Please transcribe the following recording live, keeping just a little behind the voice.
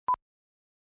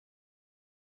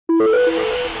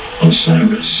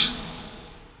Osiris.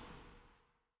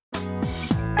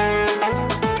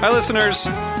 Hi, listeners.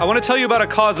 I want to tell you about a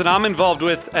cause that I'm involved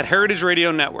with at Heritage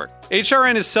Radio Network.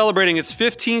 HRN is celebrating its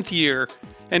 15th year,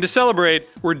 and to celebrate,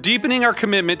 we're deepening our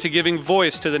commitment to giving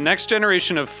voice to the next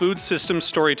generation of food systems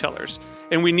storytellers,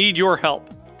 and we need your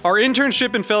help. Our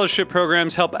internship and fellowship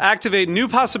programs help activate new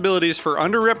possibilities for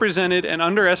underrepresented and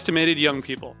underestimated young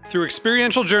people through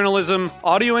experiential journalism,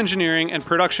 audio engineering, and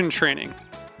production training.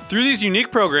 Through these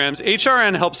unique programs,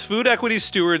 HRN helps food equity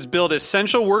stewards build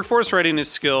essential workforce readiness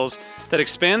skills that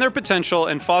expand their potential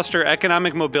and foster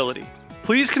economic mobility.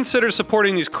 Please consider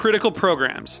supporting these critical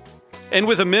programs. And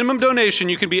with a minimum donation,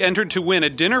 you can be entered to win a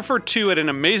dinner for two at an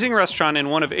amazing restaurant in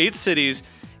one of 8 cities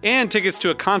and tickets to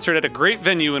a concert at a great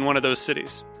venue in one of those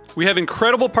cities. We have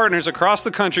incredible partners across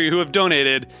the country who have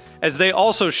donated, as they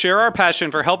also share our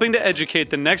passion for helping to educate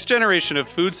the next generation of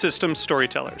food systems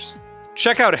storytellers.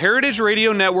 Check out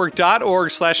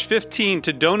heritageradionetwork.org/15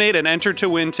 to donate and enter to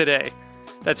win today.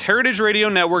 That's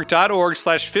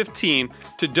heritageradionetwork.org/15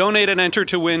 to donate and enter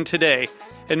to win today.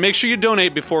 And make sure you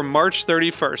donate before March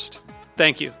 31st.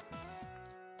 Thank you.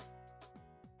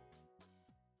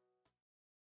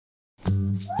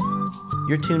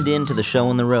 You're tuned in to The Show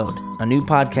on the Road, a new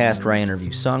podcast where I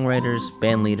interview songwriters,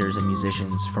 band leaders, and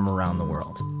musicians from around the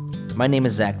world. My name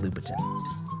is Zach Lupetin.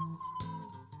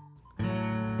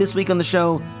 This week on the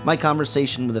show, my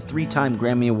conversation with a 3-time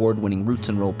Grammy Award-winning roots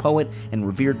and roll poet and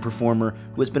revered performer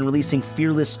who has been releasing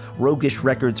fearless, roguish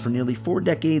records for nearly 4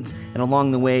 decades and along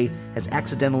the way has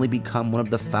accidentally become one of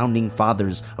the founding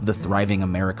fathers of the thriving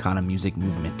Americana music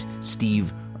movement,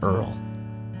 Steve Earle.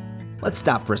 Let's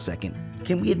stop for a second.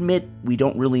 Can we admit we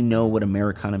don't really know what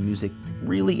Americana music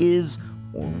really is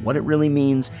or what it really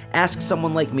means? Ask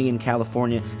someone like me in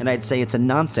California and I'd say it's a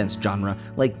nonsense genre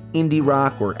like indie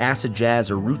rock or acid jazz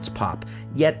or roots pop.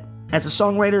 Yet, as a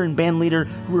songwriter and band leader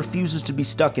who refuses to be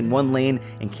stuck in one lane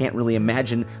and can't really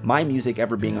imagine my music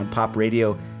ever being on pop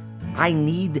radio, I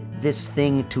need this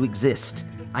thing to exist.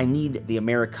 I need the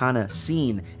Americana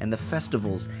scene and the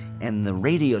festivals and the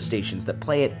radio stations that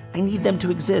play it. I need them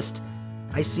to exist.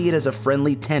 I see it as a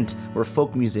friendly tent where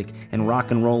folk music and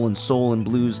rock and roll and soul and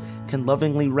blues can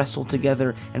lovingly wrestle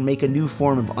together and make a new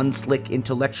form of unslick,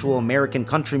 intellectual American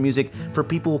country music for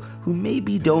people who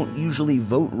maybe don't usually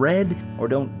vote red or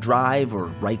don't drive or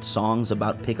write songs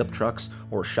about pickup trucks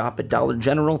or shop at Dollar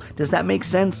General. Does that make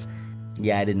sense?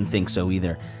 Yeah, I didn't think so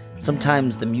either.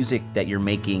 Sometimes the music that you're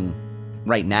making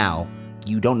right now,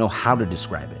 you don't know how to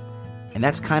describe it. And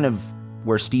that's kind of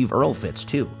where Steve Earle fits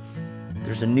too.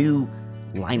 There's a new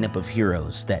lineup of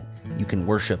heroes that you can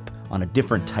worship on a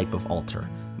different type of altar.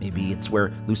 Maybe it's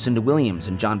where Lucinda Williams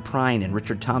and John Prine and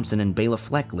Richard Thompson and Bela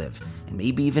Fleck live, and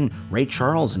maybe even Ray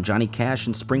Charles and Johnny Cash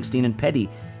and Springsteen and Petty.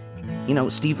 You know,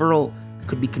 Steve Earle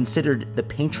could be considered the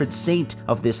patron saint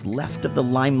of this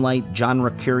left-of-the-limelight,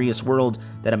 genre-curious world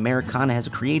that Americana has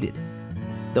created.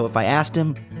 Though if I asked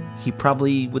him, he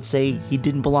probably would say he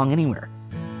didn't belong anywhere.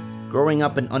 Growing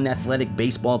up an unathletic,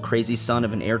 baseball-crazy son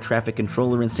of an air traffic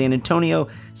controller in San Antonio,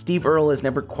 Steve Earle has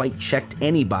never quite checked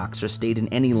any box or stayed in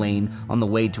any lane on the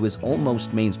way to his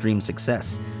almost mainstream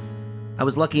success. I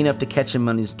was lucky enough to catch him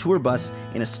on his tour bus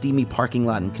in a steamy parking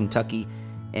lot in Kentucky,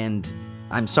 and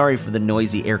I'm sorry for the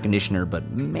noisy air conditioner,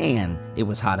 but man, it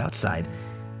was hot outside.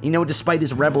 You know, despite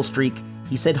his rebel streak,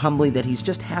 he said humbly that he's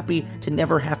just happy to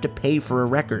never have to pay for a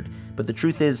record, but the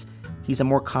truth is, he's a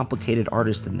more complicated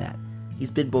artist than that. He's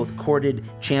been both courted,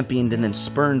 championed, and then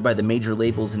spurned by the major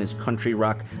labels in his country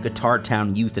rock guitar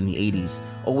town youth in the 80s,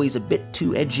 always a bit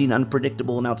too edgy and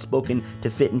unpredictable and outspoken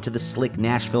to fit into the slick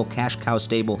Nashville cash cow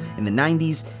stable in the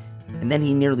 90s, and then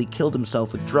he nearly killed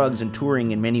himself with drugs and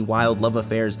touring and many wild love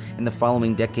affairs in the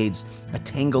following decades, a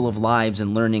tangle of lives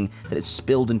and learning that has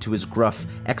spilled into his gruff,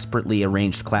 expertly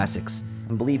arranged classics.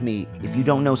 And believe me, if you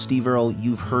don't know Steve Earle,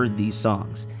 you've heard these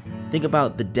songs. Think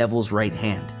about The Devil's Right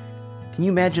Hand. Can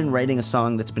you imagine writing a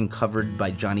song that's been covered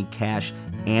by Johnny Cash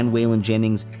and Waylon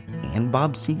Jennings and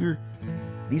Bob Seger?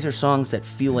 These are songs that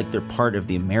feel like they're part of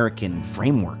the American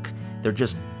framework. They're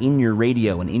just in your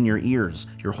radio and in your ears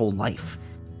your whole life.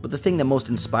 But the thing that most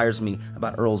inspires me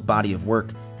about Earle's body of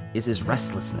work is his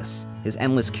restlessness, his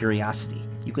endless curiosity.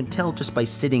 You can tell just by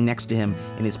sitting next to him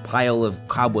in his pile of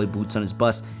cowboy boots on his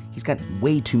bus, he's got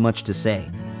way too much to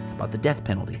say about the death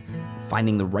penalty,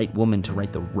 finding the right woman to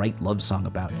write the right love song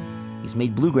about. He's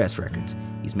made bluegrass records,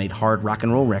 he's made hard rock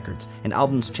and roll records, and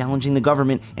albums challenging the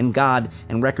government and God,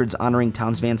 and records honoring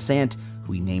Townes Van Sant,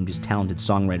 who he named his talented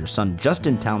songwriter son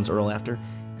Justin Townes Earle after,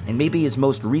 and maybe his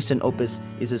most recent opus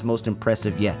is his most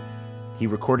impressive yet. He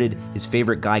recorded his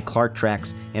favorite Guy Clark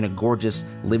tracks in a gorgeous,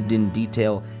 lived-in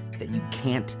detail that you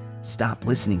can't stop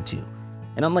listening to.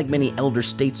 And unlike many elder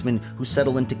statesmen who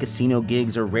settle into casino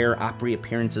gigs or rare Opry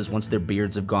appearances once their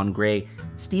beards have gone gray,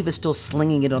 Steve is still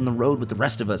slinging it on the road with the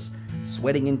rest of us,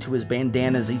 sweating into his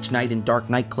bandanas each night in dark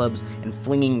nightclubs and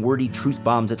flinging wordy truth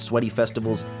bombs at sweaty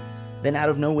festivals. Then out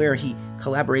of nowhere, he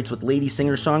collaborates with lady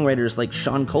singer-songwriters like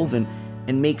Sean Colvin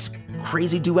and makes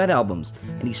crazy duet albums.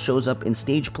 And he shows up in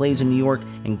stage plays in New York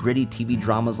and gritty TV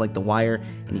dramas like The Wire,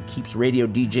 and he keeps radio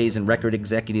DJs and record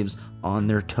executives on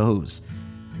their toes.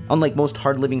 Unlike most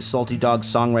hard-living salty dog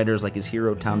songwriters like his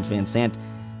hero Townes Van Sant,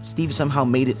 Steve somehow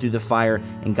made it through the fire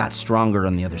and got stronger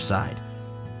on the other side.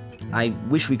 I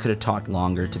wish we could have talked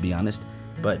longer, to be honest,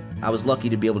 but I was lucky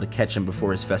to be able to catch him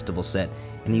before his festival set,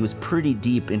 and he was pretty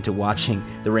deep into watching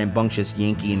the rambunctious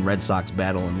Yankee and Red Sox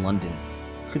battle in London.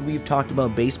 Could we have talked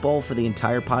about baseball for the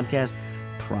entire podcast?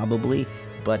 Probably,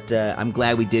 but I'm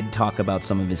glad we did talk about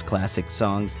some of his classic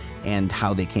songs and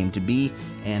how they came to be,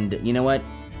 and you know what?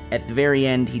 At the very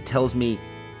end, he tells me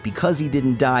because he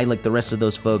didn't die like the rest of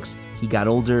those folks, he got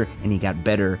older and he got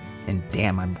better, and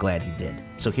damn, I'm glad he did.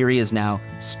 So here he is now,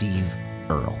 Steve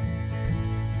Earle.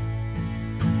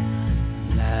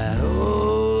 That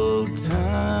old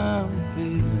time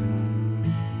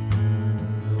feeling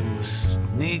goes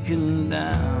sneaking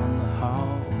down the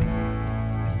hall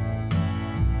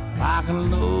like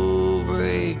an old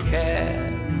gray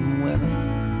cat in winter,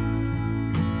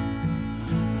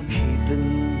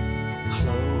 keeping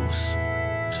close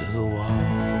to the wall.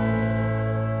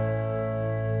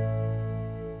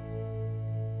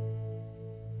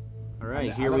 All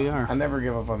right, here we are. I never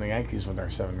give up on the Yankees when they're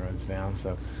 7 runs down.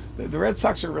 So the Red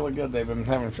Sox are really good. They've been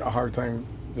having a hard time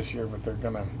this year, but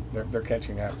they're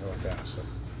catching up really fast.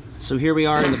 So here we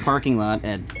are in the parking lot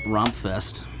at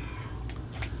Rompfest.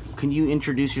 Can you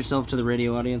introduce yourself to the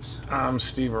radio audience? I'm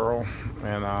Steve Earle,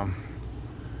 and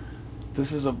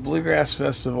this is a bluegrass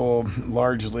festival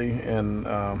largely in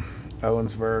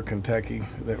Owensboro, Kentucky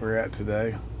that we're at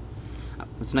today.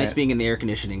 It's nice being in the air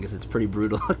conditioning because it's pretty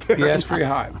brutal out there. Yeah, it's pretty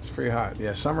hot. It's pretty hot.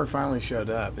 Yeah, summer finally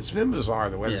showed up. It's been bizarre.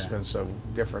 The weather's been so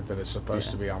different than it's supposed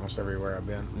to be almost everywhere I've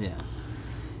been. Yeah.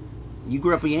 You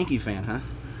grew up a Yankee fan, huh?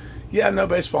 Yeah, no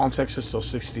baseball in Texas till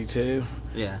 62.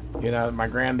 Yeah. You know, my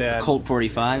granddad... Colt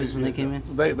 45 is when they came in?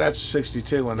 That's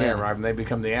 62 when they arrived, and they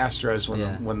become the Astros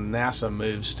when NASA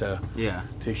moves to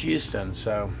Houston,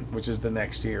 so which is the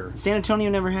next year. San Antonio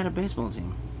never had a baseball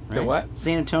team, right? The what?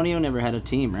 San Antonio never had a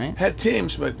team, right? Had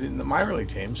teams, but in the minor league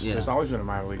teams. Yeah. There's always been a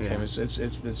minor league team. It's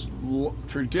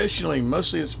traditionally,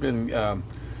 mostly it's been, I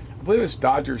believe it's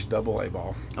Dodgers AA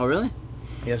ball. Oh, really?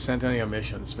 Yeah, San Antonio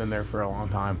Mission. It's been there for a long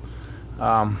time.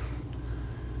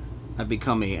 I've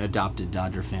become an adopted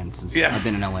Dodger fan since I've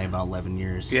been in LA about 11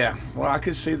 years. Yeah, well, I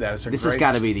could see that. This has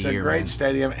got to be the year. It's a great man.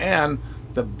 stadium, and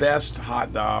the best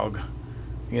hot dog,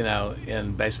 you know,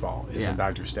 in baseball is in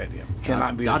Dodger Stadium. You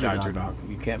cannot beat a Dodger dog.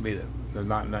 You can't beat it. There's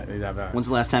not that. When's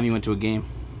the last time you went to a game?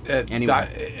 Anywhere.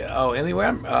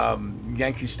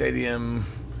 Yankee Stadium.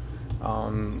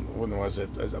 When was it?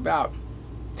 It was about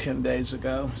 10 days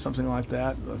ago, something like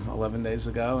that, 11 days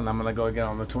ago, and I'm going to go again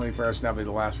on the 21st, and that'll be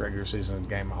the last regular season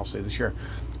game I'll see this year.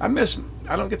 I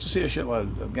don't get to see a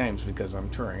shitload of games because I'm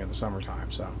touring in the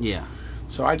summertime, so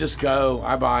I just go,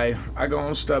 I go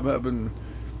on StubHub, and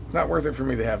it's not worth it for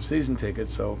me to have season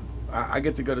tickets, so I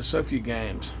get to go to so few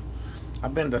games.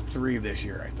 I've been to 3 this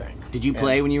year, I think. Did you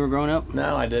play when you were growing up?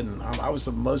 No, I didn't. I was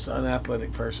the most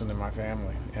unathletic person in my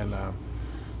family, and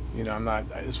you know, I'm not.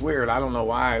 It's weird. I don't know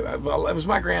why. Well, it was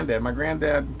my granddad. My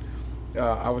granddad.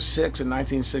 I was 6 in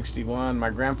 1961. My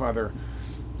grandfather,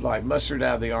 like, mustered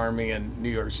out of the army in New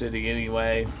York City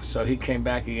anyway, so he came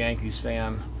back a Yankees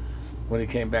fan when he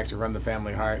came back to run the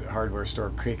family hardware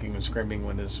store, kicking and screaming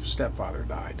when his stepfather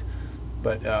died.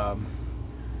 But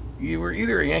you were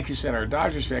either a Yankees fan or a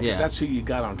Dodgers fan because that's who you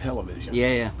got on television.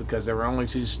 Yeah. Because there were only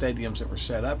 2 stadiums that were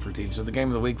set up for TV. So the game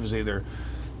of the week was either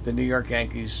the New York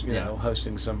Yankees, you know,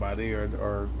 hosting somebody, or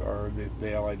the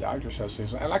LA Dodgers hosting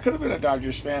somebody. And I could have been a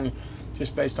Dodgers fan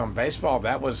just based on baseball.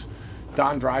 That was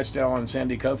Don Drysdale and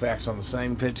Sandy Koufax on the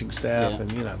same pitching staff,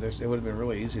 and you know, it would have been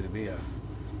really easy to be a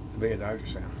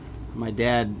Dodgers fan. My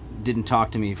dad didn't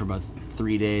talk to me for about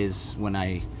 3 days when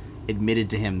I admitted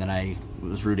to him that I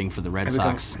was rooting for the Red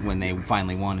Sox when they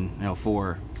finally won in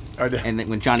 2004. And then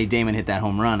when Johnny Damon hit that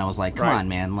home run, I was like, "Come on,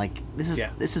 man! Like this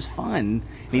is fun." And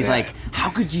he's like,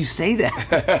 "How could you say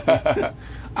that?"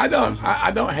 I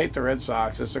don't hate the Red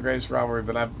Sox. It's the greatest rivalry,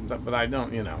 but I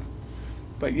don't, you know.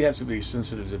 But you have to be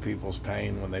sensitive to people's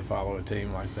pain when they follow a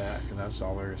team like that, and that's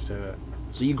all there is to it.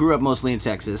 So you grew up mostly in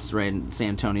Texas, right, in San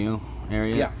Antonio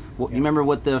area? Yeah. You remember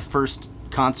what the first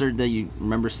concert that you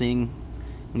remember seeing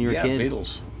when you were a kid? Yeah,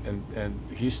 Beatles. in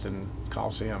Houston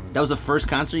Coliseum. That was the first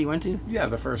concert you went to? Yeah,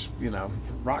 the first,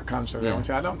 rock concert I went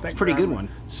to. I don't think it's a pretty good one.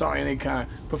 Saw any kind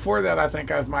of. Before that, I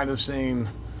think I might have seen,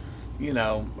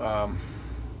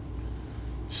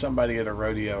 somebody at a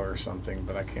rodeo or something,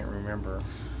 but I can't remember.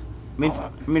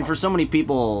 For so many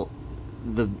people,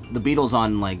 the Beatles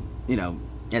on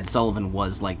Ed Sullivan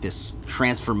was like this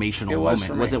transformational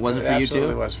moment. Was it for you too? It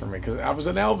absolutely was for me, because I was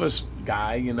an Elvis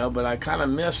guy, but I kind of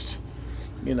missed.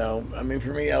 For me,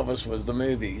 Elvis was the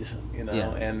movies,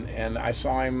 and I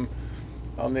saw him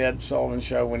on the Ed Sullivan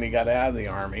Show when he got out of the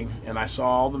Army, and I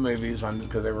saw all the movies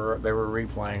because they were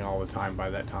replaying all the time by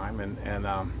that time, and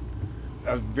I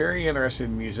was very interested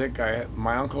in music.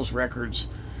 My uncle's records.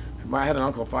 I had an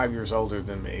uncle 5 years older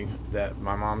than me, that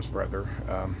my mom's brother,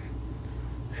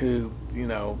 who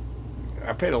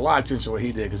I paid a lot of attention to what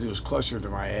he did because he was closer to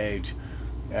my age,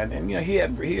 and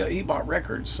he bought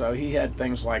records, so he had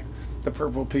things like the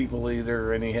Purple People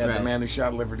Eater, and he had the Man Who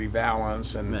Shot Liberty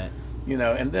Valance, and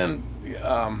and then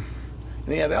and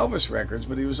he had Elvis records,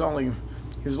 but he was a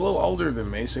little older than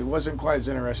me, so he wasn't quite as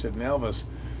interested in Elvis,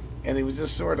 and he was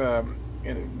just sort of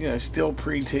still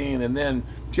preteen, and then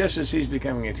just as he's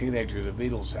becoming a teenager, the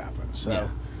Beatles happened. So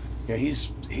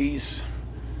he's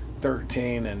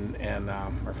 13 and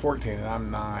or 14, and I'm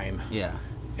 9. Yeah.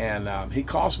 And he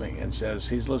calls me and says,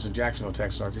 he lives in Jacksonville,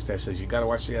 Texas, Northeast. Says, you got to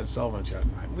watch the Ed Sullivan Show.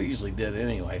 We usually did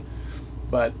anyway,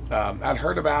 but I'd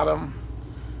heard about him,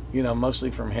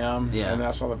 mostly from him. Yeah. And I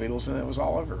saw the Beatles, and it was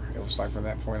all over. It was like from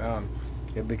that point on,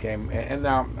 it became. And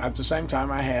now at the same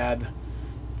time, I had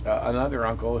another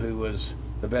uncle who was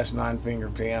the best 9-finger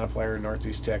piano player in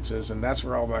Northeast Texas, and that's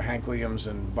where all the Hank Williams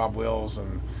and Bob Wills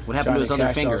and what happened Johnny to his other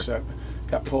Cash finger?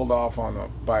 Got pulled off on the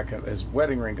bike. His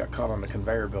wedding ring got caught on the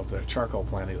conveyor belt at a charcoal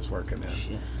plant he was working in.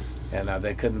 Shit. And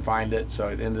they couldn't find it, so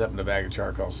it ended up in a bag of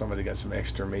charcoal. Somebody got some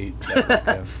extra meat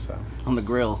on the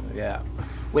grill. Yeah.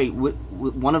 Wait,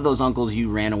 one of those uncles you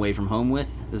ran away from home with?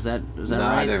 Is that no, right?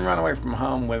 I didn't run away from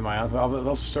home with my uncle. All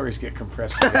those stories get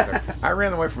compressed together. I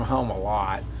ran away from home a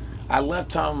lot. I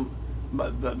left home.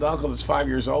 The uncle that's 5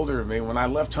 years older than me, when I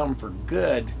left home for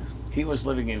good, he was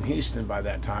living in Houston by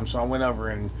that time. So I went over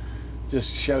and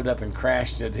just showed up and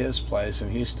crashed at his place in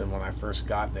Houston when I first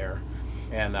got there.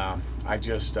 And I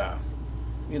just, I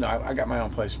got my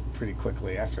own place pretty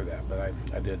quickly after that. But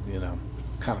I did,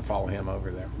 kind of follow him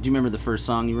over there. Do you remember the first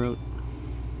song you wrote?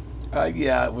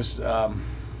 Yeah, it was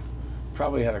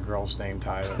probably had a girl's name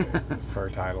title for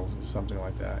a title, something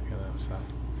like that, So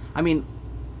I think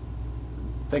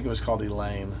it was called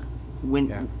Elaine.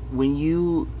 When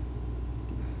you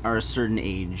are a certain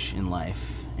age in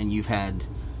life and you've had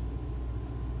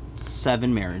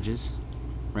 7 marriages,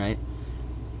 right?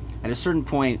 At a certain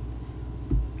point,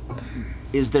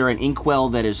 is there an inkwell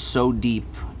that is so deep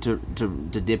to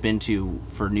dip into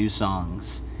for new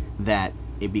songs that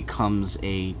it becomes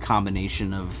a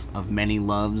combination of many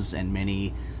loves and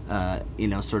many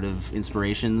sort of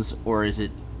inspirations, or is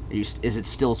it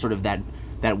still sort of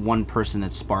that one person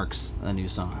that sparks a new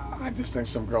song? I just think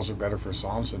some girls are better for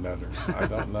songs than others. I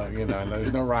don't know, and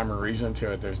there's no rhyme or reason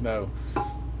to it. There's no,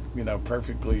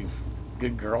 perfectly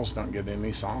good girls don't get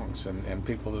any songs, and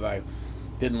people that I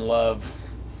didn't love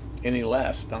any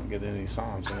less don't get any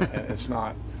songs. And it's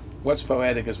not, what's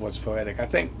poetic is what's poetic. I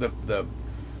think the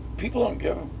people don't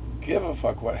give a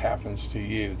fuck what happens to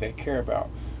you. They care about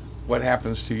what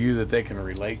happens to you that they can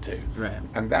relate to. Right.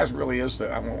 And that really is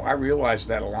I realized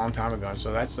that a long time ago, and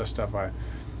so that's the stuff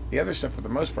the other stuff for the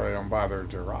most part I don't bother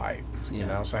to write,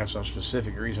 so I have some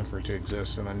specific reason for it to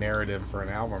exist in a narrative for an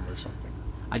album or something.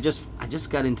 I just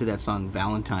got into that song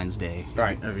Valentine's Day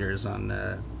of yours on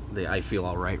the I Feel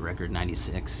Alright record,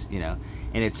 96, and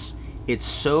it's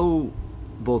so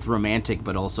both romantic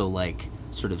but also like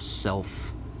sort of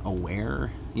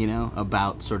self-aware,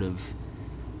 about sort of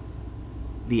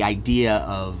the idea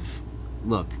of,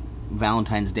 look,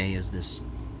 Valentine's Day is this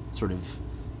sort of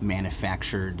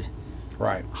manufactured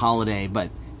holiday, but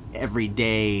every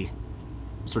day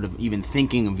sort of even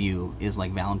thinking of you is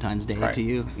like Valentine's Day to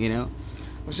you, I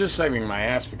was just saving my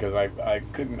ass because I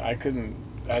didn't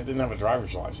have a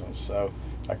driver's license, so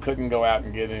I couldn't go out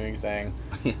and get anything,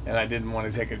 and I didn't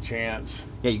want to take a chance.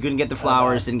 Yeah, you couldn't get the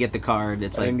flowers, didn't get the card.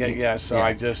 It's like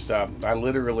I just I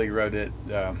literally wrote it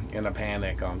in a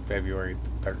panic on February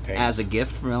 13th as a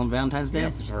gift for Valentine's Day.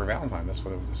 Yeah, for Valentine. That's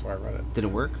why I wrote it. Did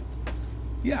it work?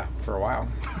 Yeah, for a while.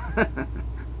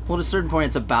 Well, at a certain point,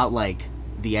 it's about like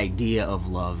the idea of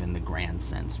love in the grand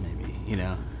sense, maybe.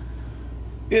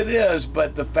 It is,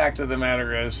 but the fact of the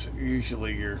matter is,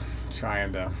 usually you're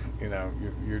trying to,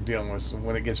 you're dealing with,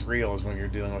 when it gets real is when you're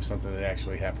dealing with something that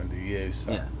actually happened to you.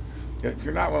 So if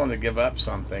you're not willing to give up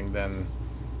something, then,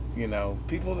 you know,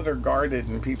 people that are guarded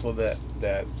and people that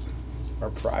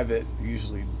are private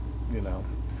usually, you know,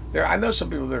 I know some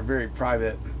people that are very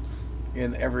private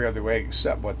in every other way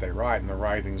except what they write, and the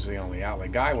writing's the only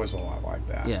outlet. Guy was a lot like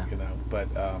that, Yeah. you know, but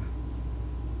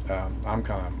I'm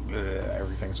kind of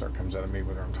everything sort of comes out of me,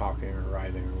 whether I'm talking or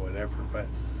writing or whatever. But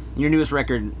Your newest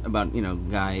record about, you know,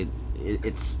 Guy,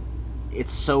 it's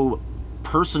so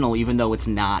personal, even though it's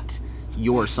not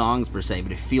your songs per se,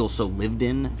 but it feels so lived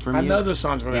in from you. I know the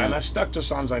songs really, Yeah. and I stuck to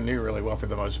songs I knew really well for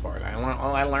the most part.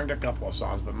 I learned a couple of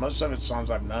songs, but most of it's songs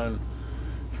I've known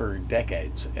for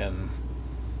decades, and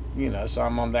you know, so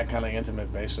I'm on that kind of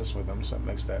intimate basis with them, so it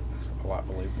makes that a lot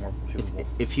more believable.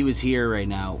 If he was here right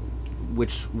now,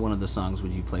 which one of the songs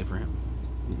would you play for him?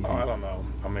 I don't know.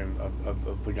 I mean,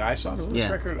 of the Guy songs on this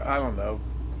Yeah. record, I don't know.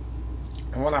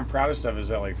 And what I'm proudest of is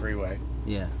LA Freeway.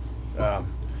 Yeah.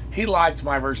 He liked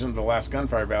my version of the Last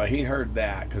Gunfire Ballad. He heard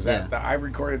that because I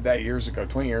recorded that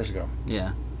 20 years ago.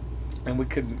 Yeah. And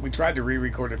we tried to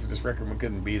re-record it for this record, and we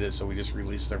couldn't beat it, so we just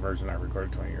released the version I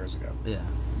recorded 20 years ago. Yeah.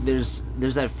 There's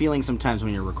that feeling sometimes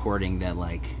when you're recording that,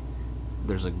 like,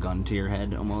 there's a gun to your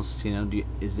head almost, you know?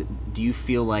 Do you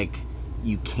feel like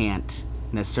you can't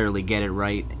necessarily get it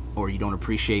right, or you don't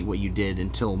appreciate what you did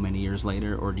until many years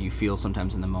later, or do you feel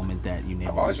sometimes in the moment that you nailed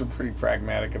it? I've always been pretty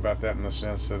pragmatic about that, in the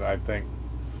sense that I think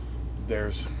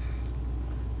they're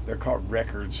called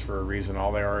records for a reason.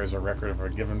 All they are is a record of a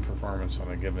given performance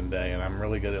on a given day, and I'm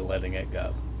really good at letting it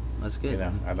go. That's good. You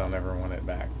know, I don't ever want it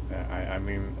back. I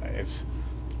mean,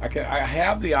 I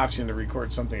have the option to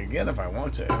record something again if I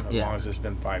want to, as long as it's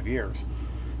been 5 years.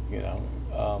 You know,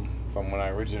 from when I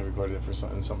originally recorded it for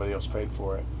something, somebody else paid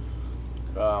for it.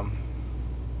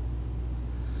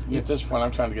 At this point,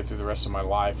 I'm trying to get through the rest of my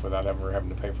life without ever having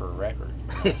to pay for a record.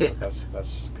 You know? So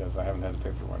that's because I haven't had to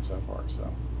pay for one so far. So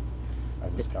I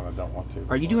just kind of don't want to.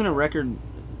 Are you doing a record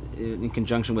in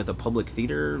conjunction with a public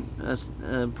theater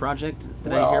project?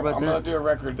 Did I hear about I'm that? going to do a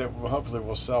record that hopefully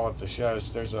will sell at the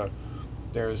shows. And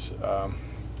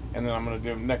then I'm going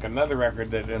to make another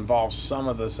record that involves some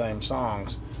of the same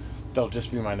songs. They'll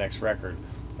just be my next record.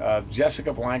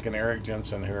 Jessica Blank and Eric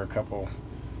Jensen, who are a couple,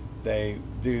 they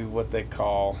do what they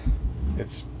call,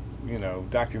 it's, you know,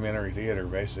 documentary theater,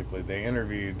 basically. They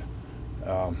interviewed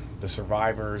the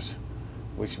survivors,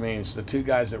 which means the two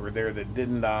guys that were there that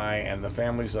didn't die, and the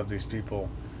families of these people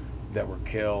that were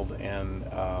killed in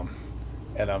a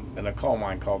coal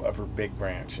mine called Upper Big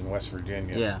Branch in West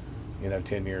Virginia. Yeah. You know,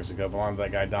 10 years ago, belonged to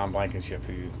that guy Don Blankenship,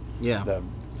 who, the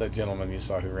gentleman you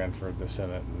saw who ran for the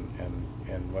Senate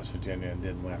in West Virginia and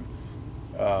did win.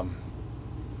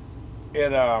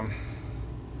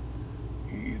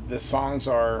 The songs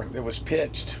it was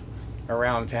pitched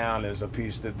around town as a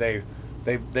piece that they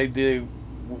do.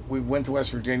 We went to West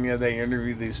Virginia, they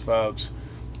interviewed these folks,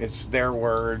 it's their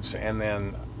words, and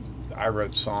then I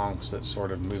wrote songs that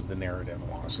sort of move the narrative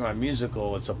along. It's not a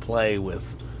musical, it's a play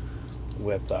with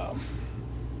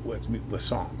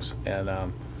songs,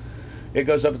 and it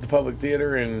goes up at the Public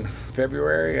Theater in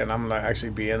February, and I'm gonna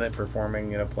actually be in it performing,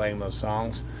 you know, playing those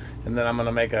songs, and then I'm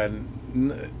gonna make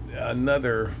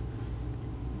another.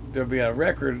 There'll be a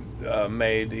record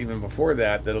made even before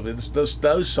that. That'll be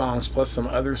those songs plus some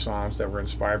other songs that were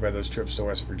inspired by those trips to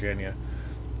West Virginia.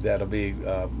 That'll be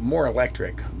more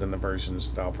electric than the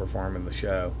versions that I'll perform in the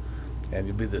show, and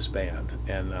you'll be this band.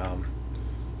 And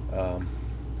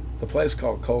the place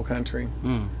called Coal Country.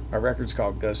 Our record's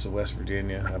called Ghosts of West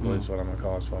Virginia. I believe is what I'm gonna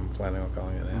call it. So I'm planning on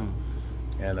calling it now.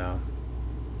 And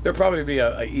there'll probably be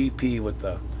a EP with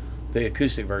the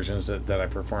acoustic versions that I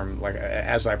perform, like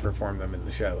as I perform them in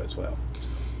the show as well.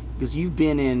 Because you've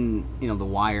been in, you know, The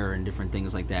Wire and different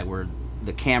things like that, where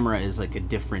the camera is like a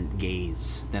different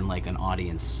gaze than like an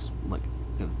audience, like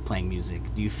playing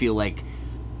music. Do you feel like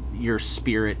your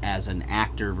spirit as an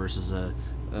actor versus a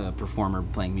performer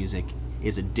playing music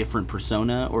is a different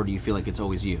persona, or do you feel like it's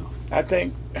always you? I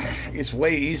think it's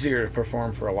way easier to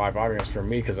perform for a live audience for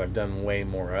me because I've done way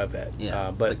more of it. Yeah,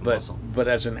 but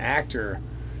as an actor,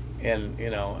 and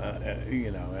you know,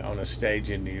 on a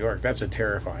stage in New York, that's a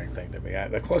terrifying thing to me.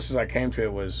 The closest I came to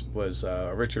it was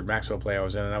a Richard Maxwell play I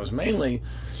was in, and I was mainly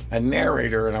a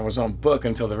narrator, and I was on book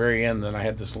until the very end. Then I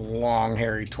had this long,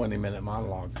 hairy 20-minute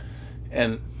monologue,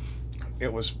 and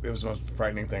it was the most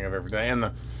frightening thing I've ever done. And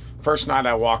the first night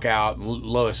I walk out,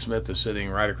 Lois Smith is sitting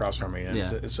right across from me, and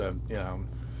it's a you know,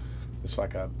 it's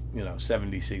like a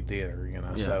 70-seat theater, you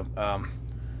know. So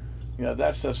you know,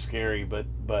 that stuff's scary, but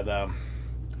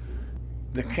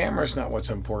the camera's not what's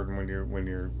important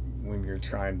when you're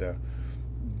trying to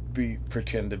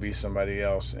pretend to be somebody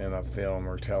else in a film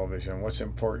or television. What's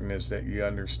important is that you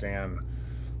understand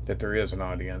that there is an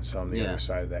audience on the other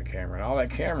side of that camera, and all that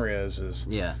camera is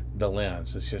the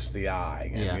lens. It's just the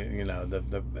eye, and you know,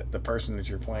 the person that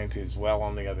you're playing to is well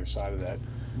on the other side of that.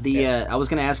 I was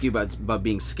going to ask you about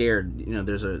being scared. You know,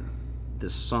 there's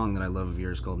this song that I love of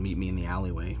yours called "Meet Me in the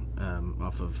Alleyway,"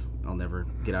 off of "I'll Never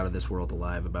Get Out of This World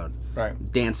Alive," about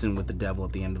dancing with the devil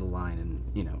at the end of the line, and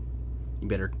you know, you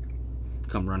better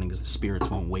come running because the spirits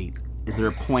won't wait. Is there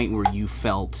a point where you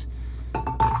felt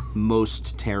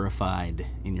most terrified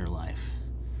in your life?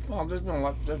 Well, there's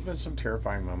been some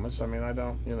terrifying moments. I mean, I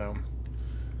don't, you know.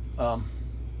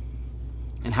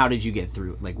 And how did you get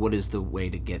through? Like, what is the way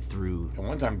to get through? At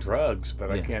one time, drugs,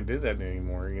 but I can't do that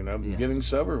anymore. You know, getting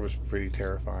sober was pretty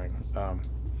terrifying.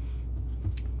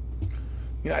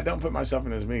 You know, I don't put myself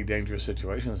in as many dangerous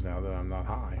situations now that I'm not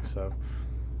high. So,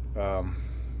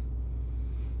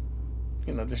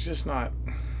 you know, there's just not.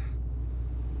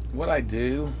 What I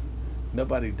do,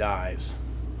 nobody dies.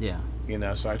 Yeah. You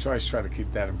know, so I always try to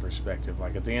keep that in perspective.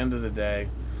 Like, at the end of the day,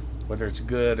 whether it's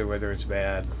good or whether it's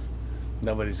bad,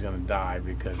 nobody's going to die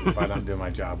because if I don't do my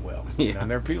job well. You know? And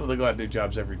there are people that go out and do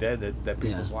jobs every day that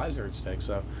people's lives are at stake.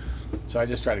 So I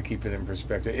just try to keep it in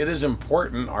perspective. It is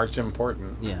important. Art's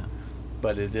important. Yeah.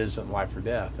 But it isn't life or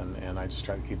death. And I just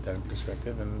try to keep that in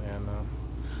perspective. And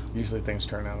usually things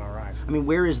turn out all right. I mean,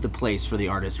 where is the place for the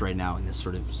artist right now in this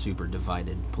sort of super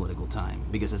divided political time?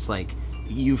 Because it's like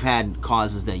you've had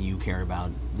causes that you care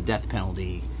about, the death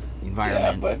penalty, the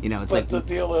environment. Yeah, but, you know, it's but like the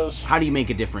deal is, how do you make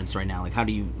a difference right now? Like, how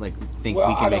do you think we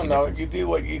can make a difference? Well, I don't know. You do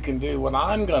what you can do. What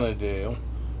I'm going to do,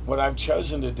 what I've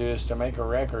chosen to do, is to make a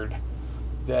record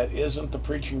that isn't the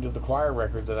preaching to the choir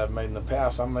record that I've made in the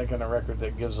past. I'm making a record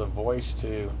that gives a voice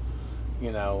to,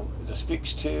 you know, that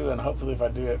speaks to, and hopefully if I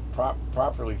do it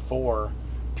properly, for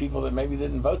people that maybe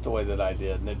didn't vote the way that I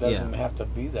did. And it doesn't have to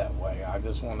be that way. I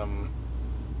just want them,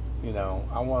 you know,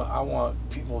 I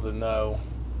want people to know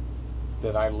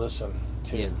that I listen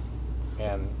to. Yeah.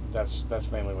 And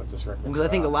that's mainly what this record is. Because I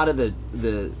think a lot of the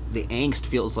angst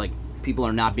feels like people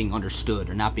are not being understood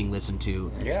or not being listened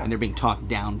to, and they're being talked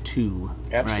down to.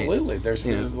 Absolutely. Right? There's,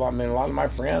 I mean, a lot of my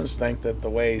friends think that the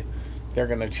way they're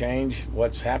going to change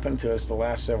what's happened to us the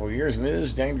last several years, and it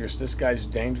is dangerous. This guy's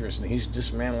dangerous, and he's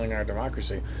dismantling our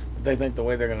democracy. But they think the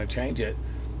way they're going to change it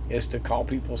is to call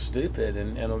people stupid.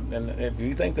 And if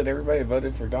you think that everybody that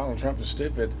voted for Donald Trump is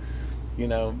stupid, you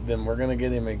know, then we're going to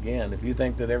get him again. If you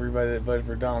think that everybody that voted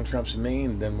for Donald Trump's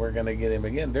mean, then we're going to get him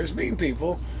again. There's mean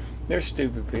people, there's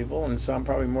stupid people, and some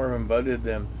probably more of them voted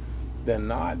than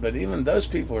not. But even those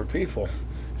people are people.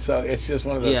 So it's just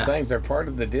one of those things. They're part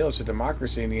of the deal. It's a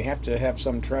democracy, and you have to have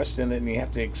some trust in it, and you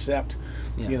have to accept,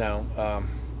 you know,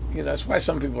 that's why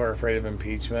some people are afraid of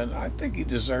impeachment. I think he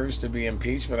deserves to be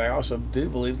impeached, but I also do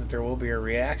believe that there will be a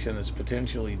reaction that's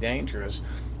potentially dangerous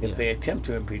if they attempt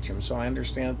to impeach him. So I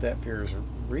understand that fear is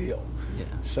real. Yeah.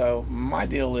 So my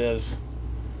deal is,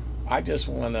 I just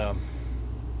want to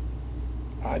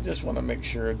make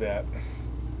sure that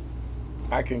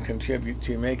I can contribute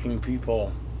to making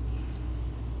people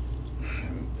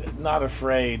not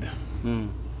afraid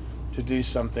to do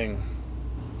something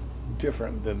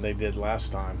different than they did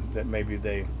last time. That maybe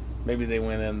they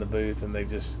went in the booth and they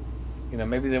just, you know,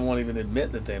 maybe they won't even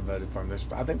admit that they voted for him.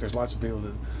 I think there's lots of people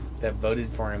that voted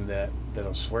for him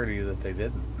that'll swear to you that they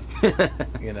didn't.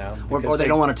 You know, or they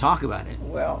don't want to talk about it.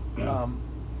 Well,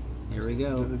 here we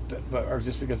go. Or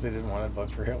just because they didn't want to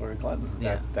vote for Hillary Clinton.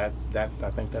 That I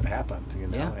think that happened. You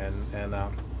know,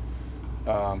 and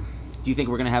do you think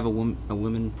we're going to have a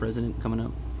woman president coming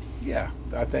up? Yeah,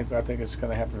 I think it's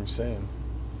going to happen soon.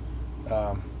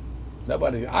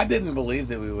 I didn't believe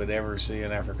that we would ever see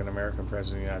an African American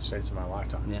president of the United States in my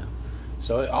lifetime. Yeah.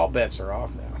 So all bets are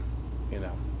off now. You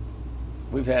know,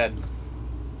 we've had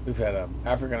a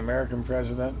African American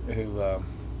president who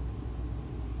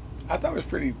I thought was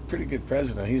pretty good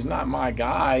president. He's not my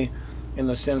guy in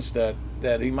the sense that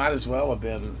he might as well have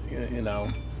been. You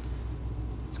know,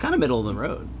 it's kind of middle of the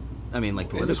road. I mean, like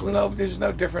politically. There's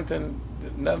no different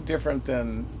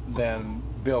than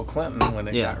Bill Clinton when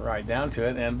it got right down to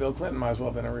it, and Bill Clinton might as well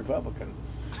have been a Republican.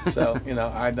 So you know,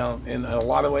 I don't, in a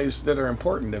lot of ways that are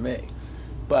important to me,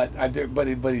 but I do, but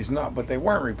he's not. But they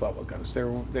weren't Republicans.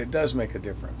 It does make a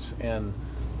difference, and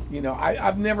you know,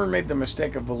 I've never made the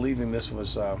mistake of believing this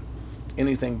was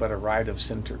anything but a right of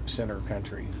center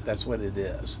country. That's what it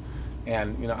is.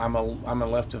 And you know, I'm a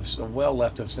left of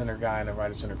center guy and a right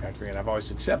of center country, and I've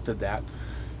always accepted that.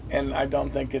 And I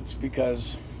don't think it's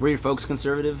because. Were your folks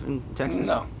conservative in Texas?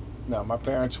 No. My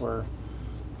parents were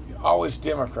always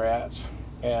Democrats,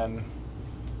 and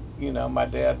you know, my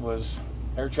dad was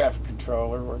air traffic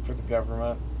controller, worked for the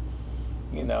government.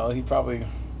 You know, he probably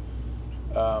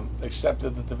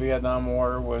accepted that the Vietnam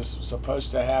War was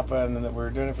supposed to happen and that we were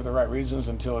doing it for the right reasons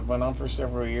until it went on for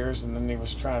several years, and then he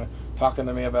was talking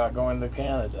to me about going to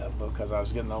Canada because I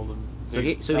was getting old. So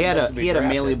he had a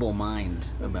malleable mind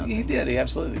about He things. did. He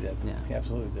absolutely did. Yeah. He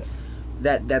absolutely did.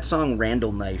 That song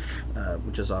Randall Knife,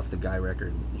 which is off the Guy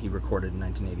record he recorded in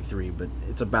 1983, but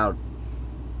it's about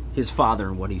his father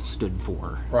and what he stood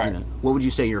for. Right. What would you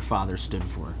say your father stood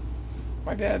for?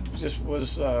 My dad just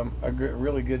was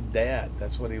really good dad.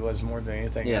 That's what he was more than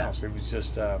anything else. He was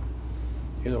just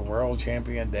he was a world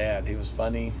champion dad. He was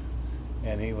funny,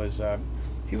 and he was an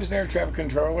air traffic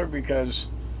controller because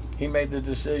he made the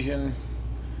decision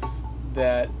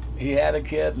that he had a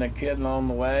kid and a kid along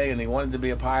the way, and he wanted to be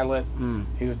a pilot.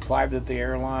 He applied at the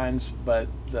airlines, but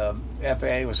the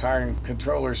FAA was hiring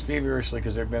controllers feverishly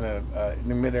because there had been a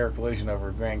mid-air collision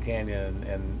over Grand Canyon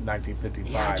in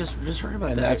 1955. Yeah, I just heard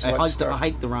about And that. that's I what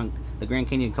hiked the Grand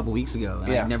Canyon a couple weeks ago,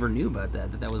 and I never knew about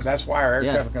that. That's why our air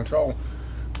traffic control.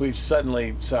 We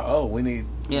suddenly saw, we need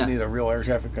a real air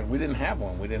traffic. We didn't have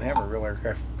one. We didn't have a real air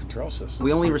traffic control system.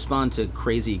 We only respond to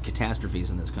crazy catastrophes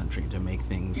in this country to make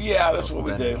things. Yeah, that's what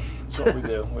better. we do. That's what we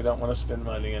do. We don't want to spend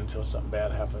money until something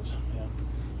bad happens. Yeah.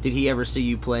 Did he ever see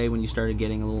you play when you started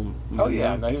getting a little? Oh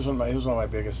yeah, no, he was one of my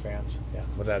biggest fans. Yeah,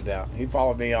 without a doubt. He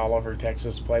followed me all over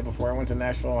Texas play before I went to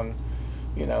Nashville, and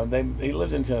he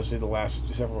lived in Tennessee the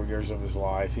last several years of his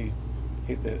life.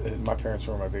 My parents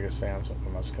were my biggest fans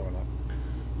when I was coming up.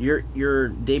 Your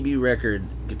debut record,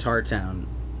 Guitar Town,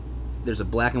 there's a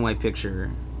black and white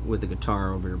picture with a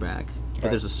guitar over your back,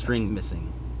 but there's a string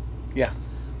missing. Yeah.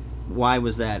 Why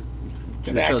was that?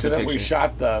 An accident. We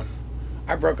shot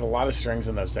I broke a lot of strings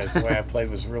in those days. The way I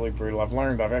played was really brutal.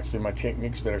 I've actually my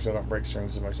technique's better, so I don't break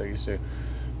strings as much as I used to.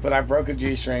 But I broke a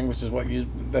G string, which is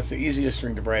that's the easiest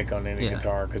string to break on any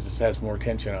guitar because it has more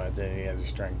tension on it than any other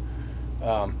string.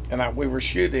 We were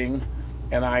shooting,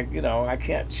 and I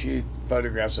can't shoot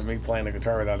photographs of me playing the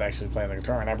guitar without actually playing the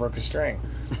guitar, and I broke a string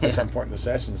at some point in the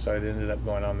session, so it ended up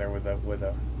going on there with a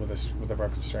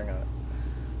broken string on it.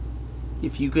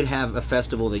 If you could have a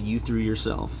festival that you threw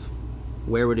yourself,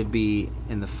 where would it be,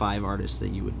 and the 5 artists that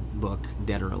you would book,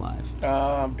 dead or alive?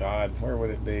 God, where would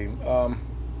it be?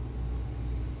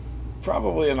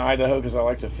 Probably in Idaho because I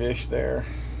like to fish there.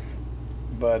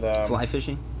 But fly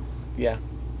fishing? Yeah,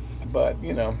 but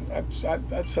I'd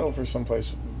settle for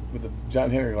someplace with the John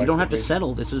Henry. You don't have to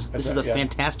settle. This is a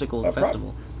fantastical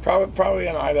festival. Probably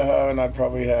in Idaho, and I'd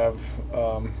probably have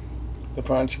the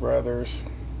Punch Brothers,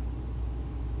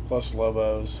 Los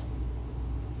Lobos,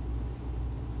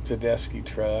 Tedeschi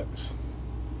Trucks.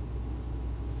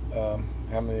 How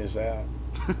many is that?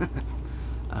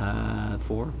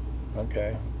 4.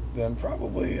 Okay, then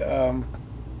probably.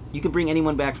 You could bring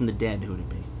anyone back from the dead. Who would it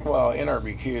be? Well,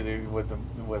 NRBQ with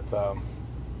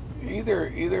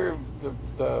either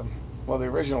the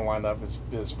original lineup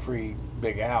is pre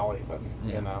Big Al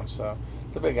even, so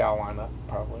the Big Al lineup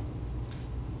probably.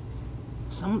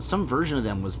 Some version of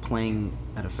them was playing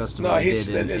at a festival No,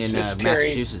 in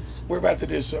Massachusetts. We're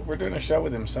doing a show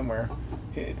with him somewhere.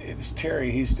 It's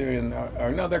Terry. He's doing.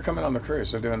 They're coming on the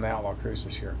cruise. They're doing the Outlaw Cruise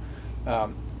this year.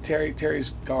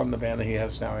 Terry's calling the band that he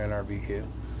has now in RBQ.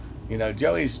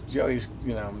 Joey's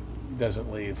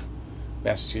doesn't leave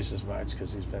Massachusetts much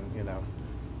because he's been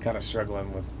kind of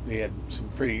struggling with. He had some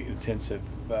pretty intensive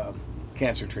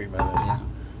cancer treatment,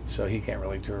 so he can't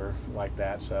really tour like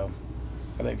that. So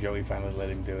I think Joey finally let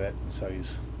him do it, and so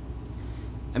he's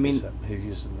used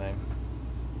his name.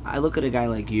 I look at a guy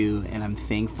like you, and I'm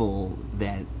thankful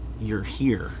that you're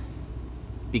here,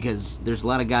 because there's a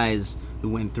lot of guys who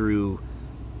went through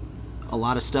a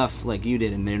lot of stuff like you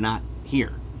did, and they're not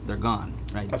here. They're gone,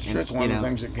 right? That's true. It's one of the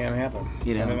things that can happen.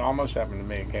 And it almost happened to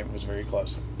me. It was very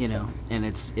close. And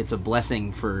it's a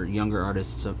blessing for younger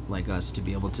artists like us to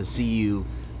be able to see you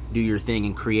do your thing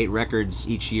and create records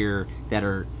each year that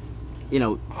are,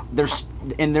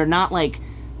 they're not like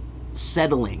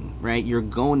settling, right? You're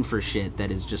going for shit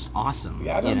that is just awesome.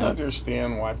 Yeah, I don't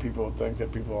understand why people think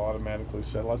that people automatically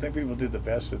settle. I think people do the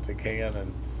best that they can,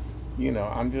 and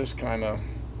I'm just kind of.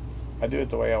 I do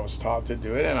it the way I was taught to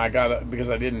do it, and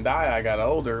because I didn't die, I got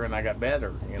older and I got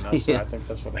better, so I think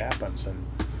that's what happens, and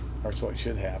or it's what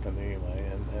should happen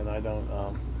anyway, and I don't...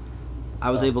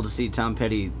 I was able to see Tom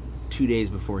Petty 2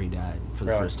 days before he died for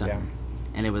the first time,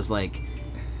 and it was like,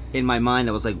 in my mind,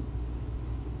 I was like,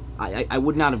 I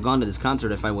would not have gone to this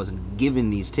concert if I wasn't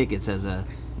given these tickets as a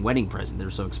wedding present. They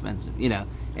were so expensive,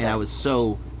 and I was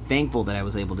so... thankful that I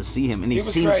was able to see him, and he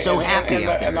seemed so happy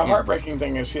out there. And the heartbreaking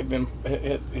thing is he'd been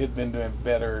doing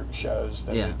better shows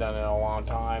than he'd done in a long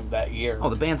time that year. Oh,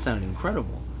 the band sounded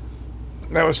incredible.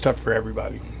 That was tough for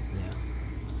everybody. Yeah.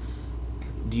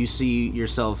 Do you see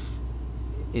yourself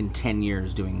in 10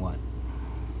 years doing what?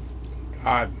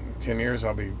 God, 10 years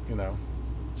I'll be,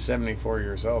 74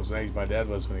 years old. The age my dad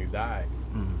was when he died.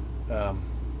 Mm-hmm.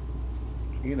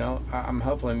 I'm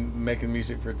hopefully making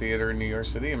music for theater in New York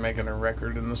City and making a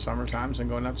record in the summer times and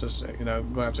going out to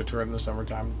tour in the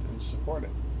summertime and support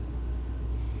it.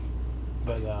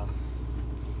 But, I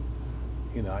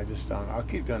just don't. I'll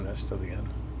keep doing this till the end.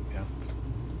 Yeah.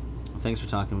 Well, thanks for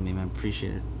talking with me, man.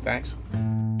 Appreciate it. Thanks.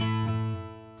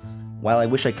 While I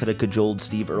wish I could have cajoled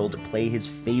Steve Earle to play his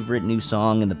favorite new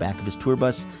song in the back of his tour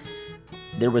bus,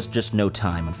 there was just no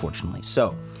time, unfortunately.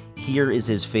 So, here is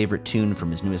his favorite tune from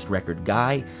his newest record,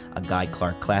 Guy, a Guy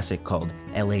Clark classic called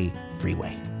L.A.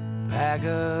 Freeway. Pack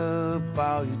up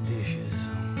all your dishes,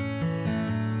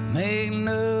 make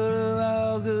note of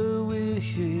all good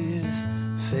wishes,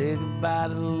 say goodbye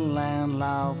to the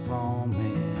landlord for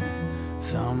me.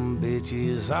 Some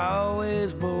bitches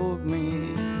always bored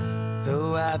me,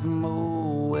 throw out some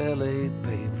old L.A.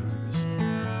 papers,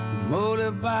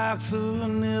 motor box of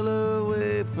vanilla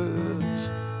wafers.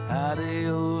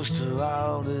 Adios to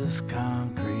all this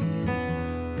concrete,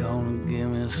 gonna give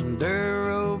me some dirt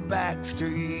road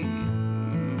backstreet.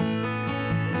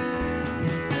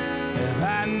 If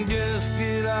I can just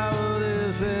get out of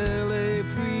this LA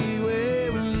freeway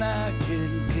without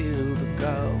getting killed or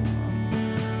caught,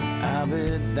 I'll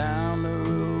be down the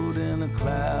road in a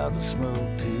cloud of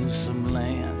smoke to some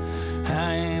land.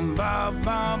 I ain't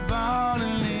bought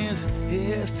in this,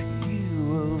 here's to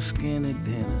you, old skinny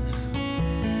Dennis.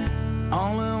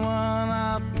 Only one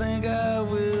I think I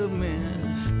will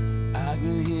miss. I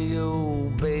can hear your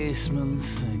old bassman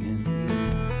singing,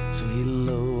 sweet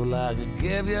low like a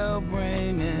give you're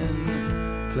bringing.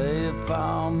 Play it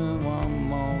for me one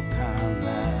more time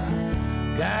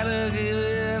now. Gotta give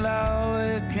it all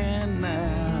we can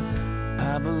now.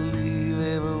 I believe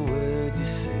every word you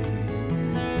say.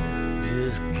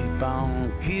 Just keep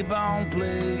on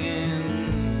playing.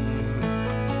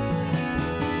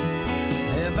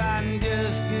 If I can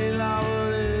just get off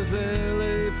of this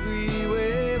LA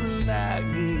freeway without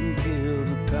getting killed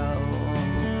or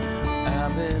caught,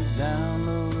 I've been down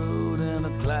the road in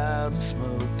a cloud of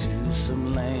smoke to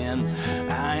some land.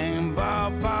 I ain't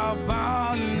bought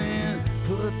and then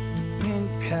put the pink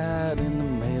card in the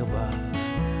mailbox,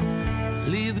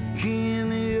 leave the key in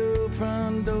the old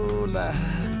front door lock.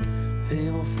 They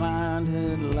will find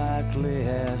it likely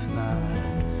as not.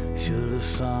 Should have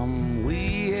some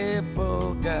we had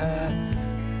forgot.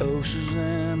 Oceans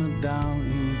and a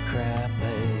donkey crap,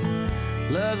 babe.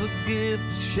 Love's a gift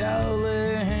to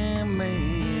surely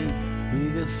handmade. We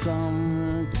got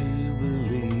something to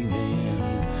believe in.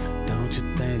 Don't you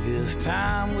think it's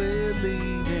time we're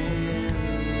leaving?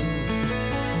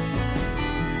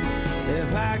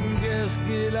 If I can just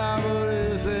get off of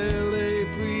this LA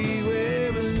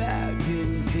freeway without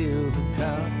getting killed or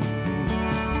caught,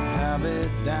 I'll be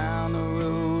down the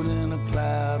road in a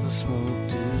cloud of smoke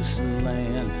to some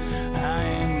land. I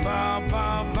ain't bought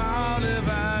if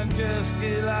I just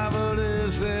get off of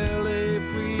this LA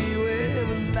freeway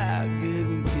without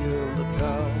getting killed or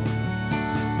caught.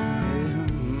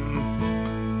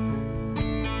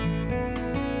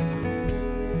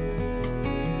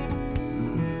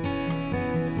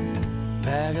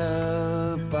 Pack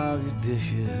up all your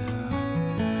dishes,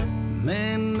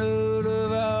 make note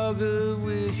of all good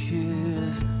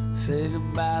wishes, say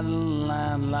goodbye to the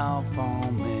landlord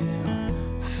for me.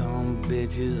 Some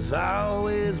bitches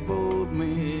always bored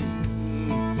me.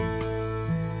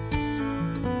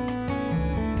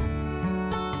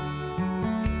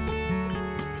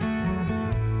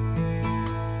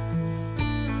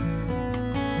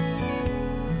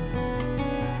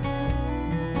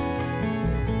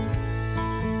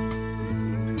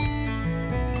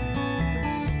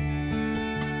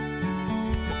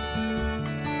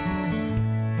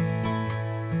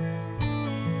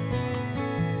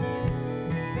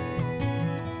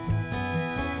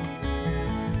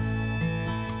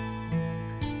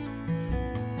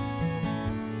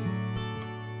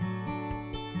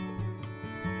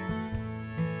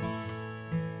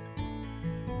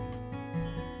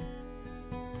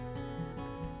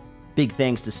 Big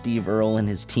thanks to Steve Earle and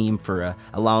his team for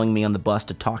allowing me on the bus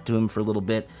to talk to him for a little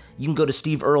bit. You can go to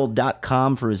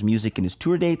steveearle.com for his music and his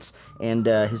tour dates, and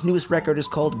his newest record is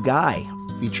called Guy,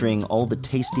 featuring all the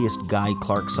tastiest Guy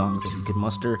Clark songs that he could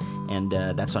muster, and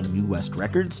that's on New West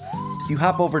Records. If you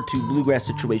hop over to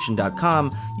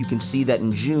bluegrasssituation.com, you can see that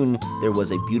in June there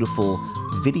was a beautiful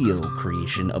video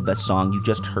creation of that song you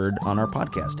just heard on our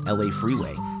podcast, LA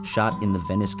Freeway, shot in the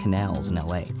Venice canals in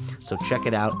LA. So check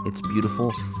it out, it's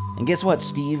beautiful, And guess what?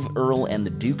 Steve, Earle, and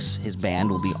the Dukes, his band,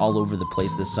 will be all over the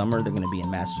place this summer. They're going to be in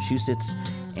Massachusetts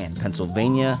and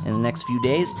Pennsylvania in the next few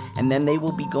days. And then they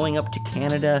will be going up to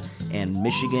Canada and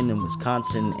Michigan and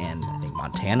Wisconsin and I think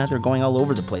Montana. They're going all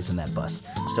over the place in that bus.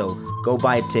 So go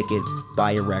buy a ticket,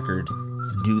 buy a record,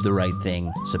 do the right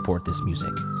thing, support this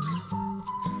music.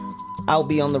 I'll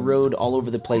be on the road all over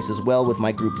the place as well with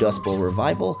my group Dust Bowl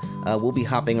Revival. We'll be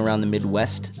hopping around the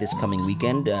Midwest this coming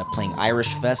weekend, playing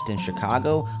Irish Fest in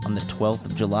Chicago on the 12th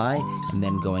of July, and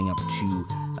then going up to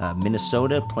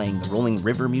Minnesota, playing the Rolling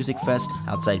River Music Fest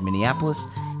outside Minneapolis,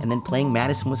 and then playing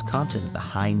Madison, Wisconsin at the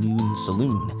High Noon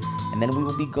Saloon. And then we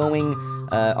will be going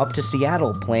up to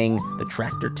Seattle, playing the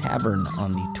Tractor Tavern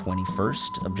on the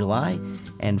 21st of July.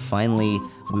 And finally,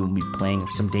 we will be playing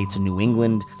some dates in New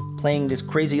England, playing this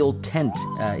crazy old tent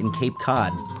in Cape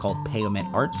Cod called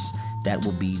Payomet Arts. That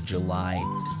will be July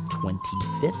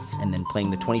 25th, and then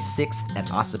playing the 26th at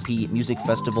Ossipee Music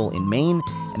Festival in Maine,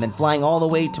 and then flying all the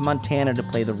way to Montana to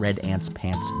play the Red Ants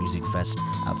Pants Music Fest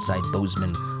outside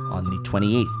Bozeman on the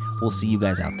 28th. We'll see you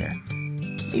guys out there.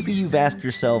 Maybe you've asked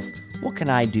yourself, what can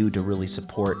I do to really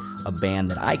support a band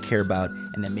that I care about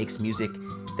and that makes music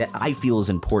that I feel is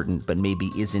important but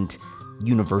maybe isn't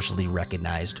universally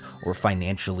recognized or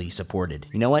financially supported?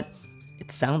 You know what?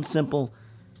 It sounds simple,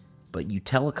 but you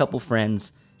tell a couple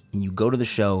friends and you go to the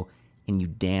show and you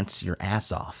dance your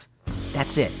ass off.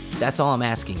 That's it. That's all I'm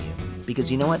asking you.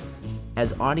 Because you know what?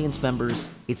 As audience members,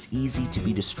 it's easy to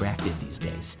be distracted these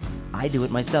days. I do it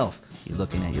myself. You're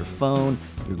looking at your phone,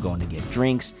 you're going to get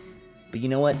drinks. But you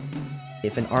know what?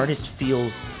 If an artist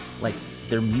feels like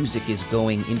their music is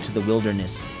going into the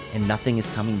wilderness and nothing is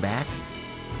coming back,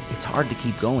 it's hard to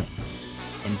keep going.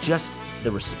 And just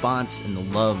the response and the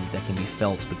love that can be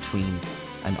felt between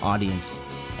an audience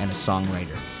and a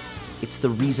songwriter, it's the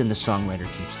reason the songwriter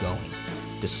keeps going,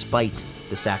 despite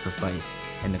the sacrifice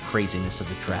and the craziness of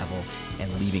the travel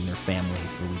and leaving their family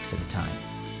for weeks at a time.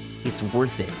 It's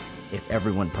worth it if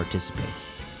everyone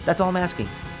participates. That's all I'm asking.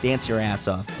 Dance your ass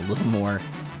off a little more.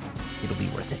 It'll be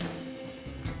worth it.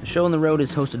 The Show on the Road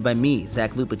is hosted by me,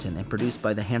 Zach Lupiton, and produced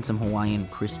by the handsome Hawaiian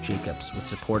Chris Jacobs with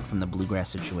support from the Bluegrass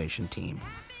Situation team.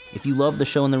 If you love The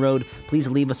Show on the Road, please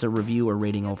leave us a review or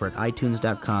rating over at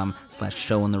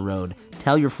itunes.com/showontheroad.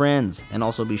 Tell your friends, and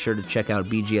also be sure to check out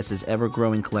BGS's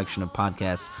ever-growing collection of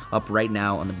podcasts up right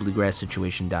now on the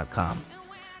bluegrasssituation.com.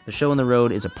 The Show on the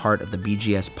Road is a part of the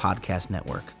BGS Podcast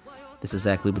Network. This is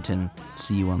Zach Lupiton.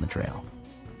 See you on the trail.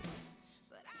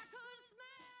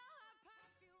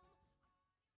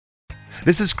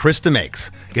 This is Krista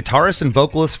Makes, guitarist and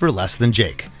vocalist for Less Than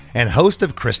Jake, and host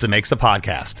of Krista Makes a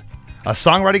Podcast, a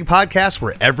songwriting podcast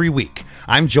where every week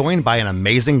I'm joined by an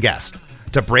amazing guest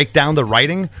to break down the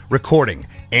writing, recording,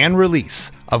 and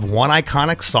release of one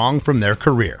iconic song from their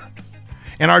career.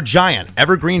 In our giant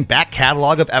evergreen back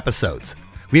catalog of episodes,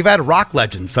 we've had rock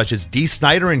legends such as Dee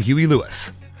Snider and Huey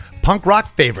Lewis, punk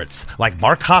rock favorites like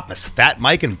Mark Hoppus, Fat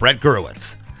Mike, and Brett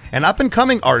Gurewitz, and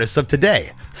up-and-coming artists of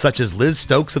today such as Liz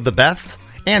Stokes of the Beths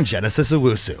and Genesis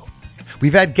Owusu.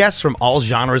 We've had guests from all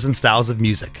genres and styles of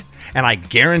music, and I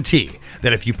guarantee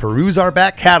that if you peruse our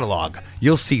back catalog,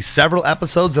 you'll see several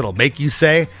episodes that'll make you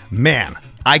say, man,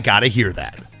 I gotta hear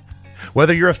that.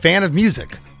 Whether you're a fan of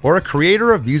music or a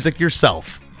creator of music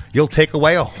yourself, you'll take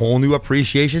away a whole new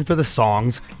appreciation for the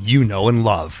songs you know and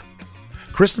love.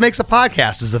 Krista Makes a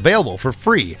Podcast is available for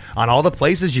free on all the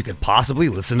places you could possibly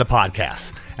listen to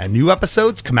podcasts, and new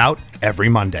episodes come out every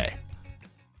Monday.